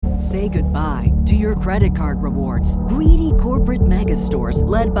Say goodbye to your credit card rewards. Greedy corporate mega stores,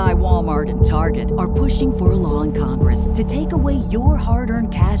 led by Walmart and Target, are pushing for a law in Congress to take away your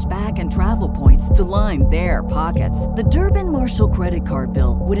hard-earned cash back and travel points to line their pockets. The Durbin-Marshall credit card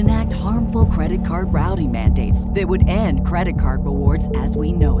bill would enact harmful credit card routing mandates that would end credit card rewards as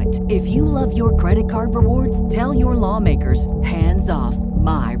we know it. If you love your credit card rewards, tell your lawmakers, hands off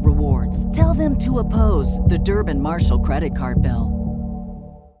my rewards. Tell them to oppose the Durbin-Marshall credit card bill.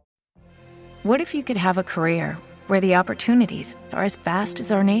 What if you could have a career where the opportunities are as vast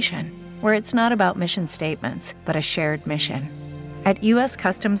as our nation, where it's not about mission statements, but a shared mission? At U.S.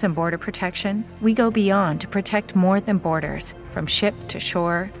 Customs and Border Protection, we go beyond to protect more than borders. From ship to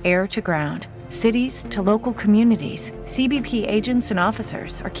shore, air to ground, cities to local communities, CBP agents and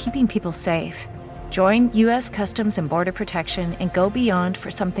officers are keeping people safe. Join U.S. Customs and Border Protection and go beyond for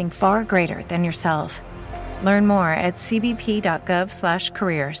something far greater than yourself. Learn more at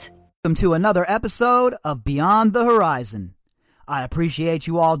cbp.gov/careers. Welcome to another episode of Beyond the Horizon. I appreciate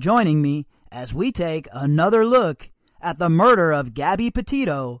you all joining me as we take another look at the murder of Gabby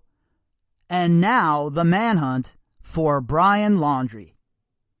Petito and now the manhunt for Brian Laundrie.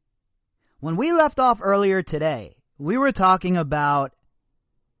 When we left off earlier today, we were talking about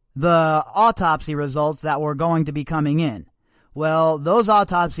the autopsy results that were going to be coming in. Well, those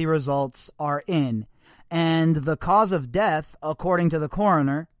autopsy results are in, and the cause of death, according to the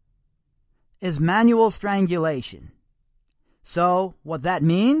coroner, is manual strangulation. So, what that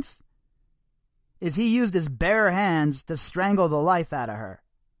means is he used his bare hands to strangle the life out of her.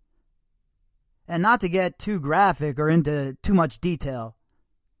 And not to get too graphic or into too much detail,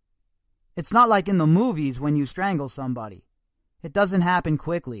 it's not like in the movies when you strangle somebody. It doesn't happen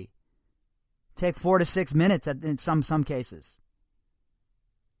quickly. Take 4 to 6 minutes in some cases.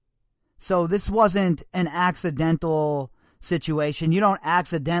 So this wasn't an accidental situation. You don't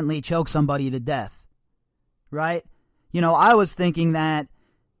accidentally choke somebody to death, right? You know, I was thinking that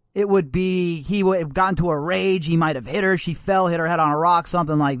it would be, he would have gotten to a rage, he might have hit her, she fell, hit her head on a rock,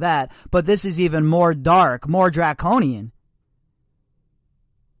 something like that. But this is even more dark, more draconian.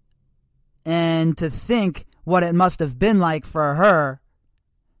 And to think what it must have been like for her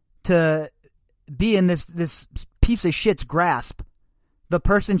to be in this piece of shit's grasp. The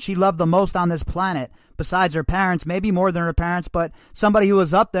person she loved the most on this planet, besides her parents, maybe more than her parents, but somebody who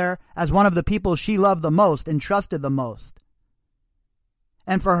was up there as one of the people she loved the most and trusted the most.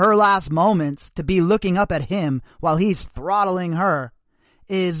 And for her last moments to be looking up at him while he's throttling her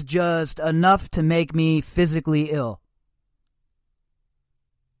is just enough to make me physically ill.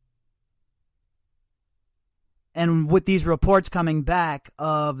 And with these reports coming back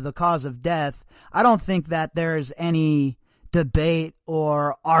of the cause of death, I don't think that there's any debate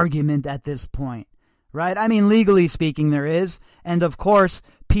or argument at this point, right? I mean, legally speaking, there is. And of course,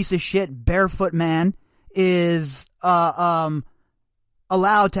 piece of shit barefoot man is allowed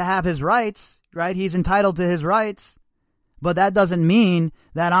to have his rights, right? He's entitled to his rights. But that doesn't mean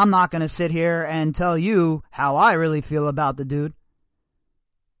that I'm not going to sit here and tell you how I really feel about the dude.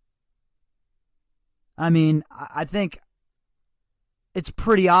 I mean, I think it's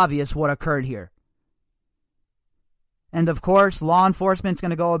pretty obvious what occurred here. And of course, law enforcement's going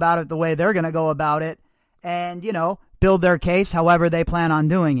to go about it the way they're going to go about it and, you know, build their case however they plan on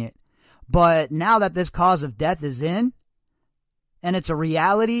doing it. But now that this cause of death is in, and it's a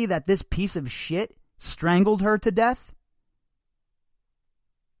reality that this piece of shit strangled her to death,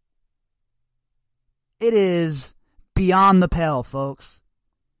 it is beyond the pale, folks.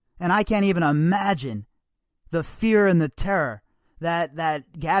 And I can't even imagine the fear and the terror that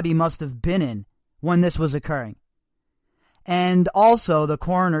Gabby must have been in when this was occurring. And also, the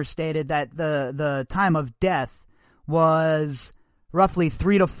coroner stated that the time of death was roughly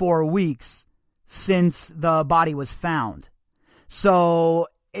 3 to 4 weeks since the body was found. So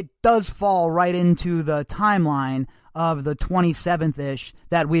it does fall right into the timeline of the 27th-ish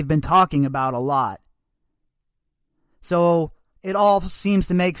that we've been talking about a lot. So it all seems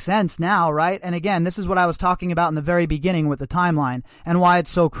to make sense now, right? And again, this is what I was talking about in the very beginning with the timeline and why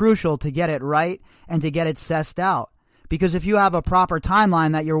it's so crucial to get it right and to get it sussed out. Because if you have a proper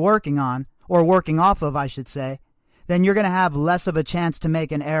timeline that you're working on, or working off of, I should say, then you're going to have less of a chance to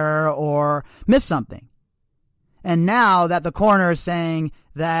make an error or miss something. And now that the coroner is saying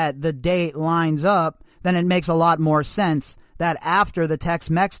that the date lines up, then it makes a lot more sense that after the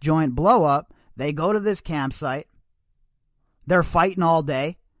Tex-Mex joint blow up, they go to this campsite. They're fighting all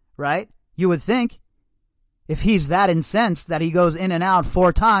day, right? You would think if he's that incensed that he goes in and out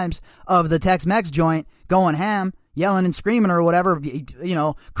 4 times of the Tex-Mex joint, going ham, yelling and screaming or whatever, you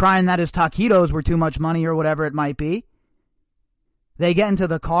know, crying that his taquitos were too much money or whatever it might be, They get into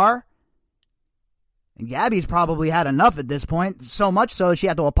the car, and Gabby's probably had enough at this point, so much so she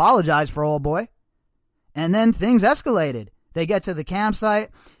had to apologize for old boy. And then things escalated. They get to the campsite.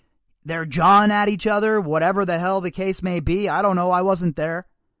 They're jawing at each other, whatever the hell the case may be. I don't know. I wasn't there.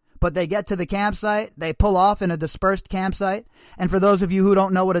 But they get to the campsite. They pull off in a dispersed campsite. And for those of you who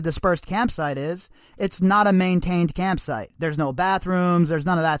don't know what a dispersed campsite is, it's not a maintained campsite. There's no bathrooms. There's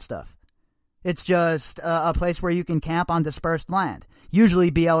none of that stuff. It's just a place where you can camp on dispersed land, usually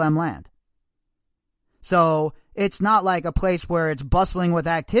BLM land. So it's not like a place where it's bustling with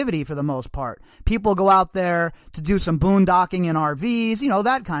activity for the most part. People go out there to do some boondocking in RVs,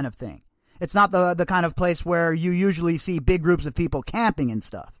 that kind of thing. It's not the kind of place where you usually see big groups of people camping and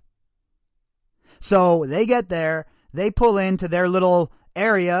stuff. So they get there, they pull into their little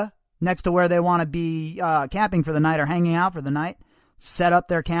area next to where they want to be camping for the night or hanging out for the night, set up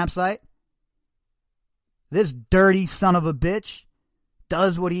their campsite. This dirty son of a bitch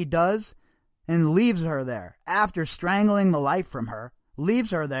does what he does and leaves her there after strangling the life from her,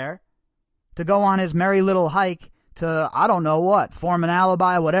 leaves her there to go on his merry little hike to, I don't know what, form an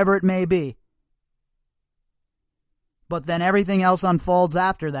alibi, whatever it may be. But then everything else unfolds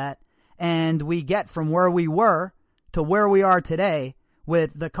after that, and we get from where we were to where we are today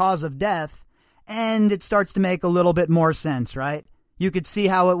with the cause of death, and it starts to make a little bit more sense, right? You could see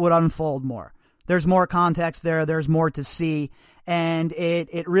how it would unfold more. There's more context there, there's more to see, and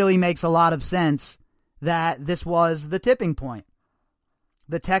it really makes a lot of sense that this was the tipping point.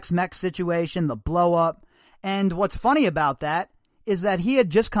 The Tex-Mex situation, the blow-up, and what's funny about that is that he had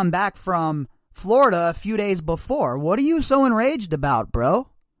just come back from Florida a few days before. What are you so enraged about, bro?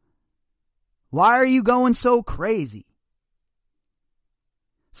 Why are you going so crazy?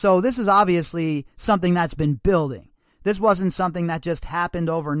 So this is obviously something that's been building. This wasn't something that just happened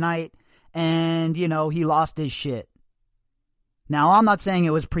overnight and, he lost his shit. Now, I'm not saying it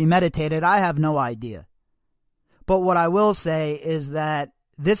was premeditated. I have no idea. But what I will say is that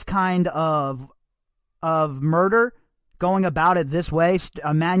this kind of murder, going about it this way,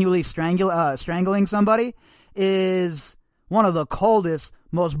 manually strangling somebody, is one of the coldest,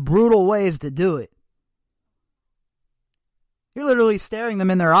 most brutal ways to do it. You're literally staring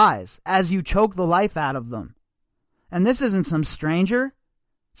them in their eyes as you choke the life out of them. And this isn't some stranger,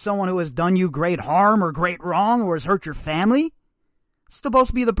 someone who has done you great harm or great wrong or has hurt your family. It's supposed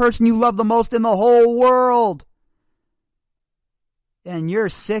to be the person you love the most in the whole world. And your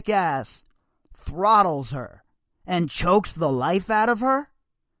sick ass throttles her and chokes the life out of her.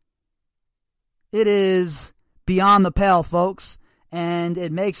 It is beyond the pale, folks, and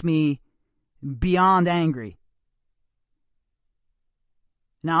it makes me beyond angry.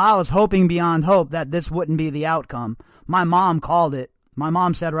 Now, I was hoping beyond hope that this wouldn't be the outcome. My mom called it. My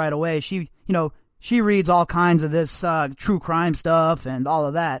mom said right away, she reads all kinds of this true crime stuff and all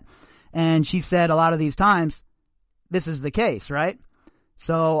of that. And she said a lot of these times, this is the case, right?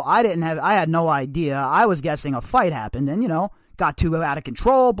 So I had no idea. I was guessing a fight happened and, got too out of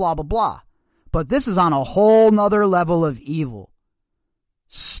control, blah, blah, blah. But this is on a whole nother level of evil.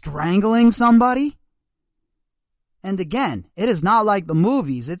 Strangling somebody? And again, it is not like the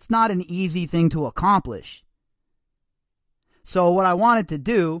movies. It's not an easy thing to accomplish. So what I wanted to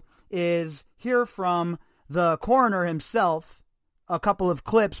do is hear from the coroner himself, a couple of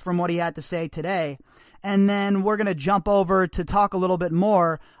clips from what he had to say today, and then we're going to jump over to talk a little bit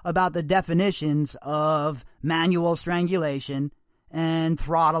more about the definitions of manual strangulation and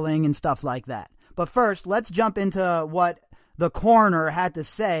throttling and stuff like that. But first, let's jump into what the coroner had to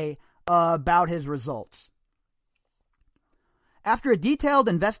say about his results. After a detailed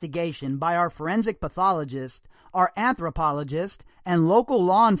investigation by our forensic pathologist, our anthropologist, and local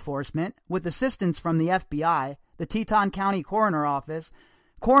law enforcement, with assistance from the FBI, the Teton County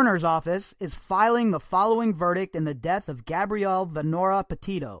Coroner's Office is filing the following verdict in the death of Gabrielle Venora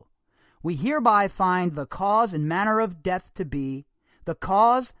Petito. We hereby find the cause and manner of death to be the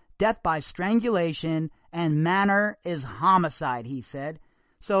cause, death by strangulation, and manner is homicide, he said.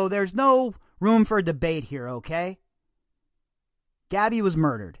 So there's no room for debate here, okay? Gabby was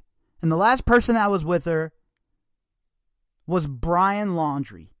murdered, and the last person that was with her was Brian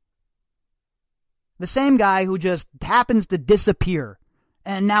Laundrie. The same guy who just happens to disappear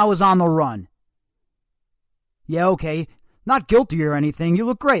and now is on the run. Yeah, okay, not guilty or anything. You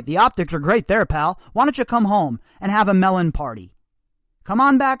look great. The optics are great there, pal. Why don't you come home and have a melon party? Come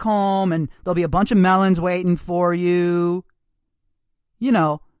on back home and there'll be a bunch of melons waiting for you.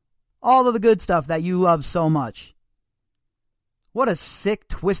 All of the good stuff that you love so much. What a sick,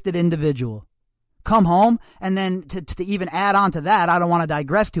 twisted individual. Come home, and then to even add on to that, I don't want to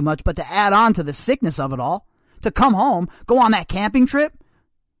digress too much, but to add on to the sickness of it all, to come home, go on that camping trip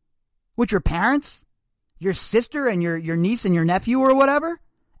with your parents, your sister and your niece and your nephew or whatever,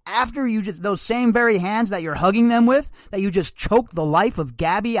 after you just, those same very hands that you're hugging them with, that you just choked the life of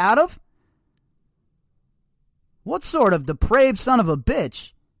Gabby out of? What sort of depraved son of a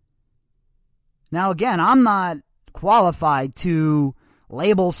bitch? Now again, I'm not qualified to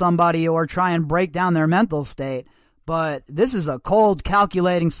label somebody or try and break down their mental state, but this is a cold,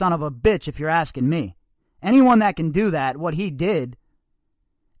 calculating son of a bitch if you're asking me. Anyone that can do that, what he did,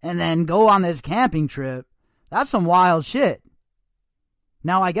 and then go on this camping trip, that's some wild shit.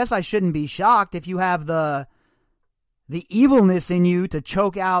 Now, I guess I shouldn't be shocked if you have the evilness in you to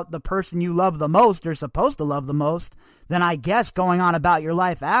choke out the person you love the most or supposed to love the most, then I guess going on about your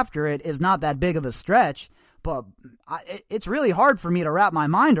life after it is not that big of a stretch, but it's really hard for me to wrap my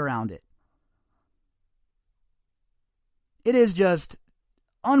mind around it. It is just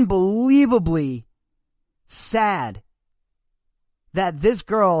unbelievably sad that this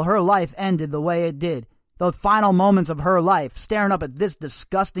girl, her life ended the way it did. The final moments of her life, staring up at this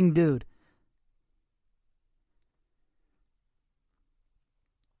disgusting dude.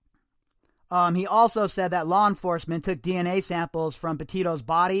 He also said that law enforcement took DNA samples from Petito's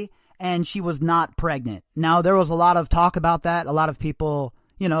body, and she was not pregnant. Now, there was a lot of talk about that. A lot of people,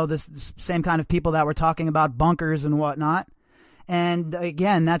 this same kind of people that were talking about bunkers and whatnot. And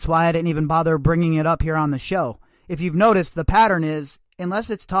again, that's why I didn't even bother bringing it up here on the show. If you've noticed, the pattern is, unless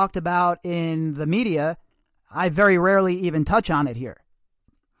it's talked about in the media, I very rarely even touch on it here.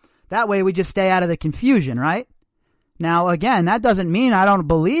 That way we just stay out of the confusion, right? Now, again, that doesn't mean I don't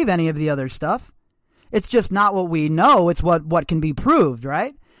believe any of the other stuff. It's just not what we know. It's what can be proved,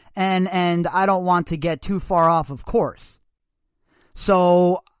 right? And I don't want to get too far off of course.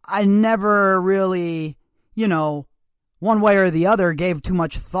 So I never really, one way or the other gave too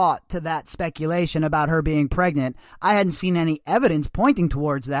much thought to that speculation about her being pregnant. I hadn't seen any evidence pointing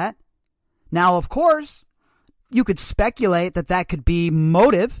towards that. Now, of course, you could speculate that could be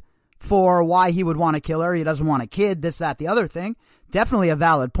motive for why he would want to kill her. He doesn't want a kid, this, that, the other thing. Definitely a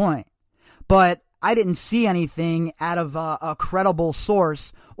valid point. But I didn't see anything out of a credible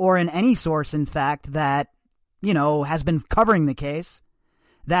source, or in any source, in fact, that, has been covering the case,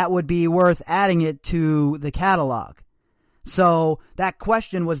 that would be worth adding it to the catalog. So that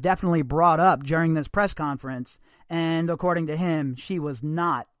question was definitely brought up during this press conference, and according to him, she was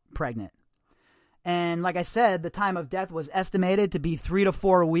not pregnant. And like I said, the time of death was estimated to be 3 to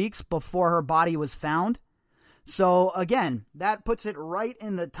 4 weeks before her body was found. So again, that puts it right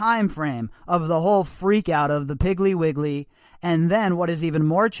in the time frame of the whole freak out of the Piggly Wiggly. And then what is even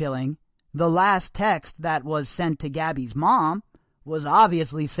more chilling, the last text that was sent to Gabby's mom was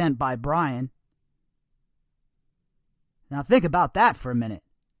obviously sent by Brian. Now think about that for a minute.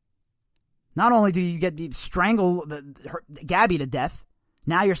 Not only do you strangle Gabby to death,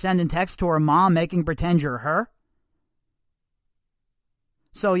 now you're sending texts to her mom making pretend you're her.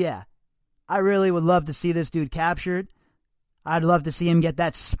 So yeah, I really would love to see this dude captured. I'd love to see him get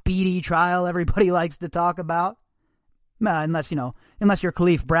that speedy trial everybody likes to talk about. Unless you're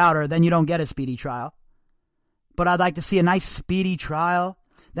Khalif Browder, then you don't get a speedy trial. But I'd like to see a nice speedy trial.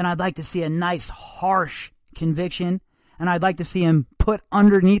 Then I'd like to see a nice harsh conviction. And I'd like to see him put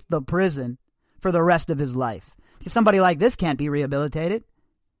underneath the prison for the rest of his life. Because somebody like this can't be rehabilitated.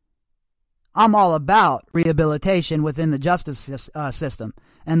 I'm all about rehabilitation within the justice system.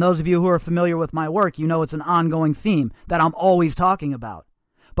 And those of you who are familiar with my work, it's an ongoing theme that I'm always talking about.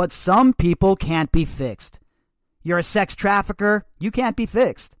 But some people can't be fixed. You're a sex trafficker, you can't be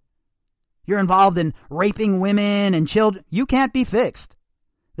fixed. You're involved in raping women and children, you can't be fixed.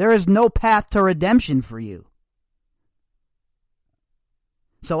 There is no path to redemption for you.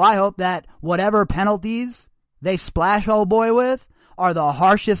 So I hope that whatever penalties they splash old boy with are the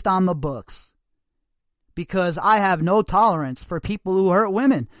harshest on the books. Because I have no tolerance for people who hurt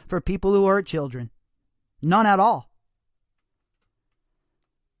women, for people who hurt children. None at all.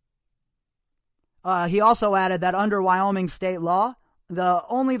 He also added that under Wyoming state law,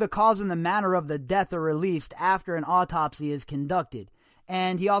 only the cause and the manner of the death are released after an autopsy is conducted.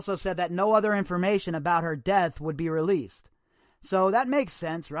 And he also said that no other information about her death would be released. So that makes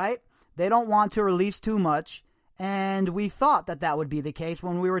sense, right? They don't want to release too much. And we thought that would be the case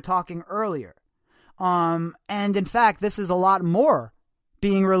when we were talking earlier. And in fact, this is a lot more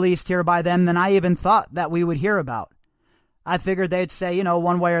being released here by them than I even thought that we would hear about. I figured they'd say,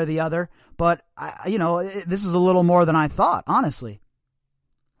 one way or the other, but this is a little more than I thought, honestly.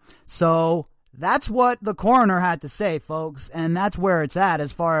 So that's what the coroner had to say, folks, and that's where it's at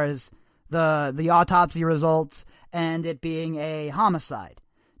as far as the autopsy results and it being a homicide.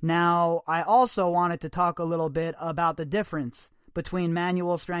 Now, I also wanted to talk a little bit about the difference between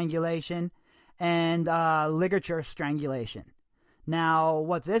manual strangulation and ligature strangulation. Now,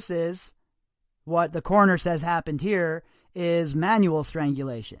 what the coroner says happened here, is manual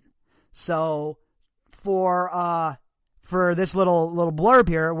strangulation. So, for this little blurb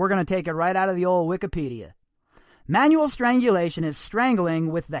here, we're going to take it right out of the old Wikipedia. Manual strangulation is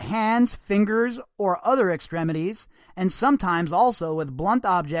strangling with the hands, fingers, or other extremities, and sometimes also with blunt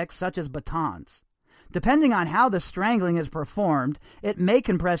objects such as batons. Depending on how the strangling is performed, it may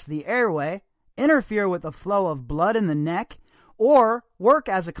compress the airway, interfere with the flow of blood in the neck, or work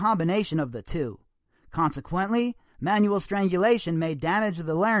as a combination of the two. Consequently, manual strangulation may damage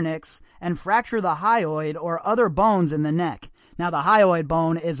the larynx and fracture the hyoid or other bones in the neck. Now, the hyoid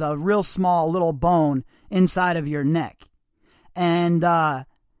bone is a real small little bone inside of your neck. And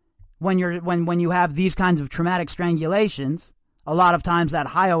when you have these kinds of traumatic strangulations, a lot of times that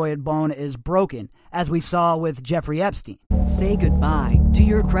hyoid bone is broken, as we saw with Jeffrey Epstein. Say goodbye to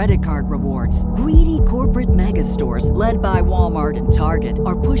your credit card rewards. Greedy corporate mega stores, led by Walmart and Target,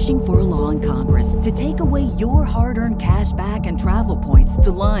 are pushing for a law in Congress to take away your hard-earned cash back and travel points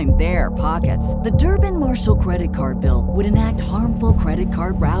to line their pockets. The Durbin-Marshall credit card bill would enact harmful credit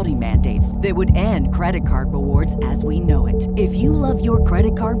card routing mandates that would end credit card rewards as we know it. If you love your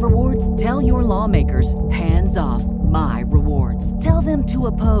credit card rewards, tell your lawmakers, hands off my rewards. Tell them to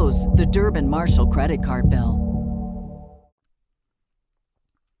oppose the Durbin-Marshall credit card bill.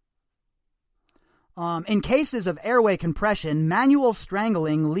 In cases of airway compression, manual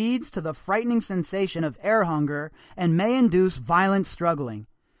strangling leads to the frightening sensation of air hunger and may induce violent struggling.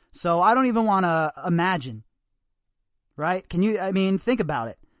 So I don't even want to imagine, right? Think about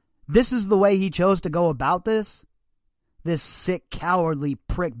it. This is the way he chose to go about this? This sick, cowardly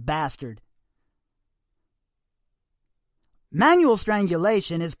prick bastard. Manual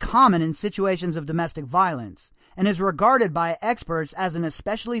strangulation is common in situations of domestic violence and is regarded by experts as an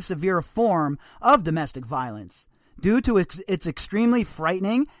especially severe form of domestic violence due to its extremely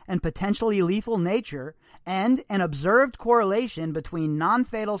frightening and potentially lethal nature and an observed correlation between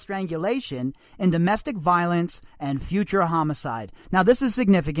non-fatal strangulation in domestic violence and future homicide. Now, this is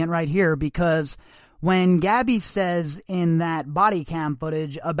significant right here because when Gabby says in that body cam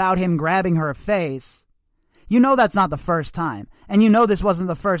footage about him grabbing her face, you know that's not the first time. And you know this wasn't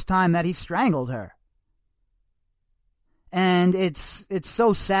the first time that he strangled her. And it's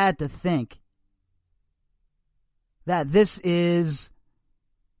so sad to think that this is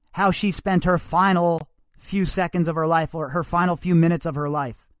how she spent her final few seconds of her life, or her final few minutes of her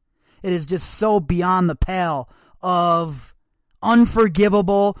life. It is just so beyond the pale of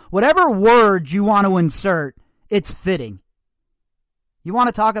unforgivable. Whatever word you want to insert, it's fitting. You want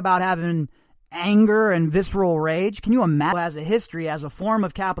to talk about having anger and visceral rage? Can you imagine? Has a history as a form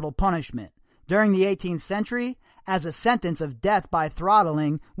of capital punishment. During the 18th century, as a sentence of death by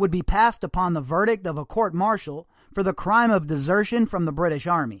throttling would be passed upon the verdict of a court-martial for the crime of desertion from the British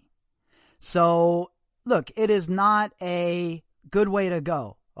Army. So, look, it is not a good way to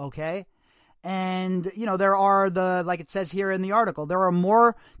go, okay? And, there are like it says here in the article, there are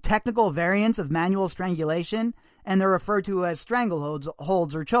more technical variants of manual strangulation, and they're referred to as strangleholds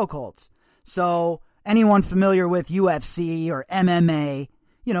or chokeholds. So anyone familiar with UFC or MMA,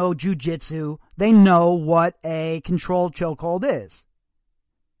 jiu-jitsu, they know what a controlled chokehold is.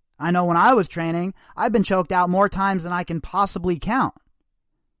 I know when I was training, I've been choked out more times than I can possibly count.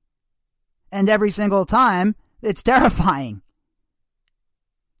 And every single time, it's terrifying.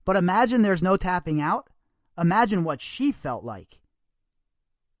 But imagine there's no tapping out. Imagine what she felt like.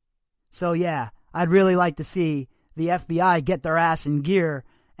 So yeah, I'd really like to see the FBI get their ass in gear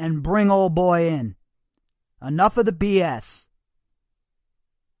and bring old boy in. Enough of the BS.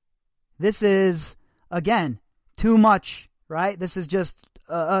 This is, again, too much, right? This is just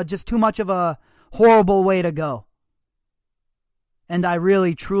too much of a horrible way to go. And I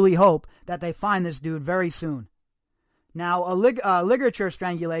really, truly hope that they find this dude very soon. Now, a ligature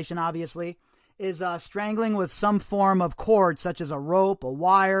strangulation, obviously, is strangling with some form of cord, such as a rope, a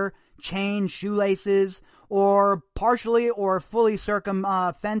wire, chain, shoelaces, or partially or fully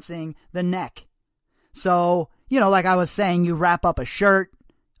circumfencing the neck. So, like I was saying, you wrap up a shirt,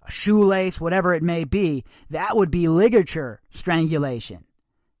 a shoelace, whatever it may be. That would be ligature strangulation.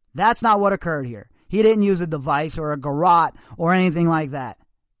 That's not what occurred here. He didn't use a device or a garrote or anything like that.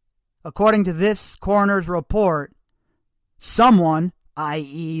 According to this coroner's report, someone,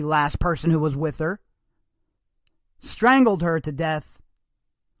 i.e. last person who was with her, strangled her to death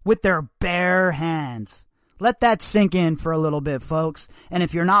with their bare hands. Let that sink in for a little bit, folks. And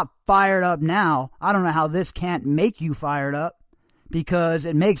if you're not fired up now, I don't know how this can't make you fired up. because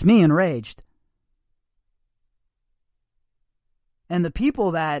it makes me enraged. And the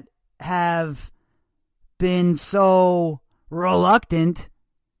people that have been so reluctant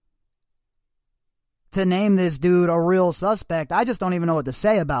to name this dude a real suspect, I just don't even know what to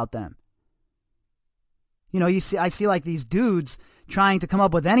say about them. You know, I see like these dudes trying to come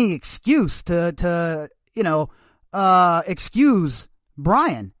up with any excuse to excuse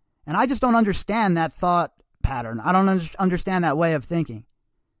Brian. And I just don't understand that thought pattern. I don't understand that way of thinking.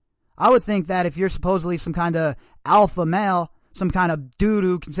 I would think that if you're supposedly some kind of alpha male, some kind of dude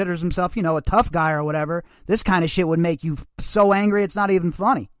who considers himself, a tough guy or whatever, this kind of shit would make you so angry it's not even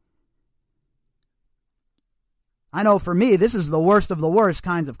funny. I know for me, this is the worst of the worst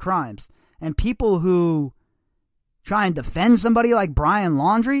kinds of crimes. And people who try and defend somebody like Brian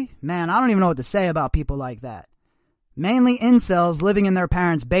Laundrie, man, I don't even know what to say about people like that. Mainly incels living in their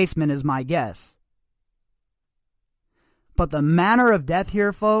parents' basement is my guess. But the manner of death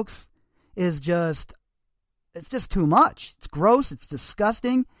here, folks, is it's just too much. It's gross, it's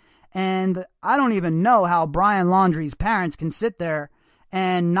disgusting, and I don't even know how Brian Laundrie's parents can sit there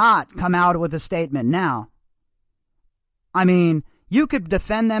and not come out with a statement now. I mean, you could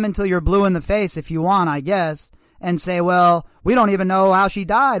defend them until you're blue in the face if you want, I guess, and say, well, we don't even know how she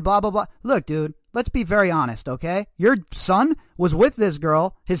died, blah, blah, blah. Look, dude, let's be very honest, okay? Your son was with this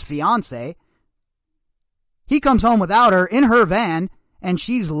girl, his fiance. He comes home without her in her van, and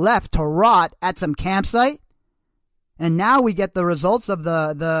she's left to rot at some campsite. And now we get the results of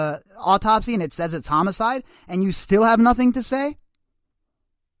the autopsy, and it says it's homicide, and you still have nothing to say?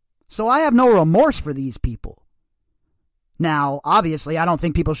 So I have no remorse for these people. Now, obviously, I don't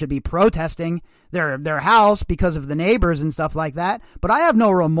think people should be protesting their house because of the neighbors and stuff like that, but I have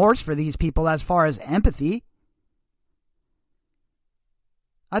no remorse for these people as far as empathy.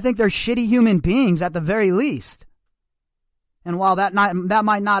 I think they're shitty human beings at the very least. And while that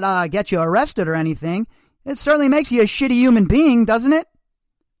might not get you arrested or anything, it certainly makes you a shitty human being, doesn't it?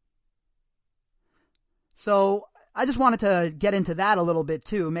 So I just wanted to get into that a little bit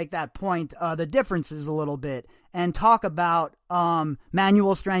too, make that point, the differences a little bit, and talk about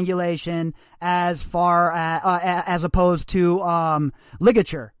manual strangulation as opposed to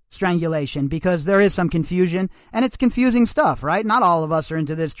ligature strangulation, because there is some confusion, and it's confusing stuff, right? Not all of us are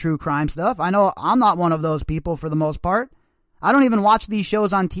into this true crime stuff. I know I'm not one of those people for the most part. I don't even watch these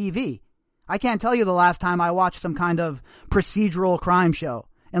shows on TV. I can't tell you the last time I watched some kind of procedural crime show,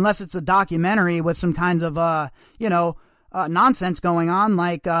 unless it's a documentary with some kinds of, nonsense going on,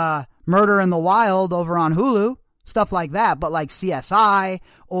 like Murder in the Wild over on Hulu, stuff like that. But like CSI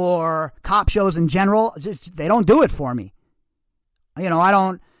or cop shows in general, they don't do it for me.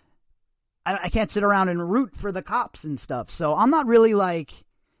 I can't sit around and root for the cops and stuff. So I'm not really like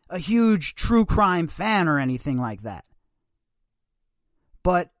a huge true crime fan or anything like that.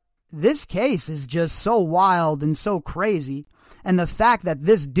 But this case is just so wild and so crazy. And the fact that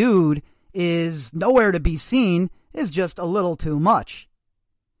this dude is nowhere to be seen is just a little too much.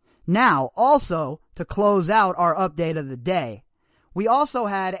 Now, also, to close out our update of the day, we also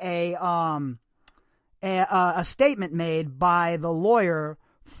had a statement made by the lawyer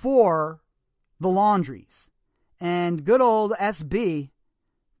for the Laundries. And good old SB,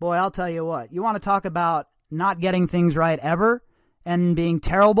 boy, I'll tell you what, you want to talk about not getting things right ever and being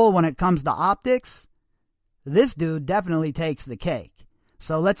terrible when it comes to optics? This dude definitely takes the cake.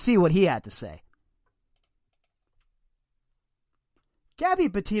 So let's see what he had to say. Gabby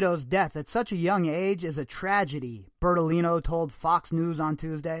Petito's death at such a young age is a tragedy, Bertolino told Fox News on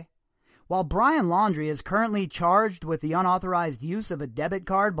Tuesday. While Brian Laundrie is currently charged with the unauthorized use of a debit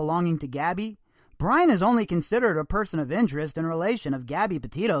card belonging to Gabby, Brian is only considered a person of interest in relation of Gabby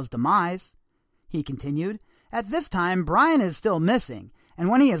Petito's demise. He continued, "At this time, Brian is still missing, and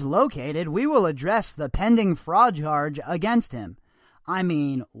when he is located, we will address the pending fraud charge against him." I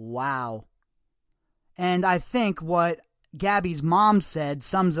mean, wow. And I think what Gabby's mom said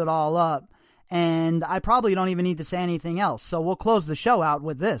sums it all up, and I probably don't even need to say anything else, so we'll close the show out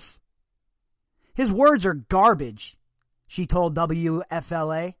with this. "His words are garbage," she told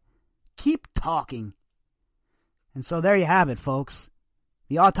WFLA. "Keep talking." And so there you have it, folks.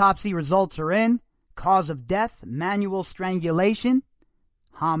 The autopsy results are in. Cause of death, manual strangulation,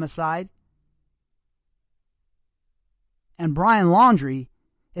 homicide. And Brian Laundrie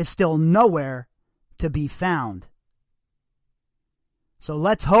is still nowhere to be found. So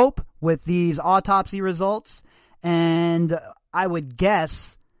let's hope with these autopsy results, and I would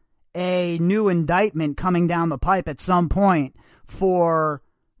guess a new indictment coming down the pipe at some point for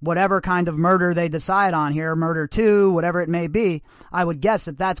whatever kind of murder they decide on here, murder 2, whatever it may be. I would guess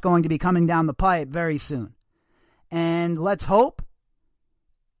that that's going to be coming down the pipe very soon. And let's hope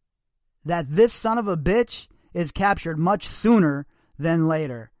that this son of a bitch is captured much sooner than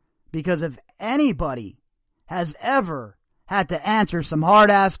later. Because if anybody has ever had to answer some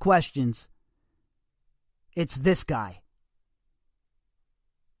hard-ass questions, it's this guy.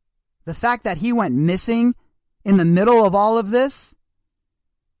 The fact that he went missing in the middle of all of this,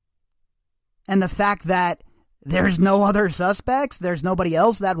 and the fact that there's no other suspects, there's nobody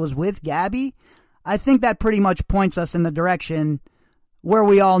else that was with Gabby, I think that pretty much points us in the direction where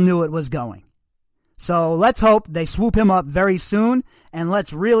we all knew it was going. So let's hope they swoop him up very soon, and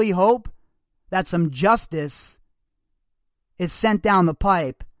let's really hope that some justice is sent down the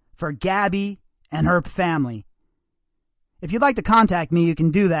pipe for Gabby and her family. If you'd like to contact me, you can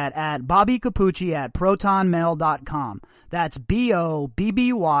do that at bobbycapucci@protonmail.com. That's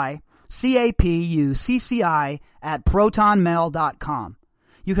BOBBYCAPUCCI@protonmail.com.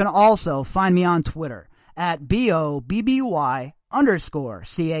 You can also find me on Twitter at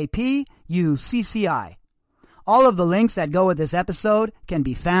BOBBY_CAPUCCI. All of the links that go with this episode can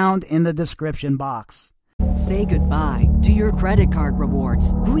be found in the description box. Say goodbye to your credit card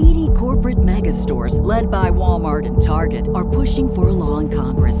rewards. Greedy corporate mega stores, led by Walmart and Target, are pushing for a law in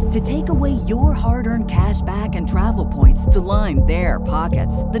Congress to take away your hard-earned cash back and travel points to line their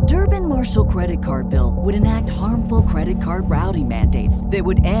pockets. The Durbin-Marshall credit card bill would enact harmful credit card routing mandates that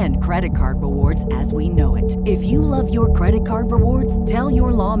would end credit card rewards as we know it. If you love your credit card rewards, tell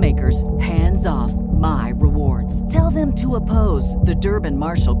your lawmakers, hands off my rewards. Tell them to oppose the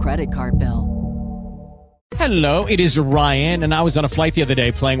Durbin-Marshall credit card bill. Hello, it is Ryan, and I was on a flight the other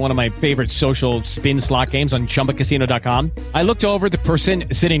day playing one of my favorite social spin slot games on ChumbaCasino.com. I looked over at the person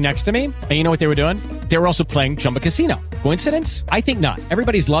sitting next to me, and you know what they were doing? They were also playing Chumba Casino. Coincidence? I think not.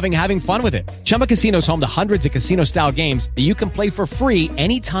 Everybody's loving having fun with it. Chumba Casino is home to hundreds of casino-style games that you can play for free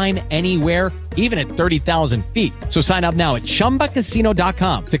anytime, anywhere, even at 30,000 feet. So sign up now at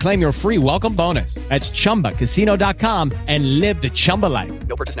ChumbaCasino.com to claim your free welcome bonus. That's ChumbaCasino.com and live the Chumba life.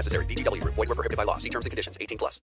 No purchase necessary. VGW. Void where prohibited by law. See terms and conditions. 18+.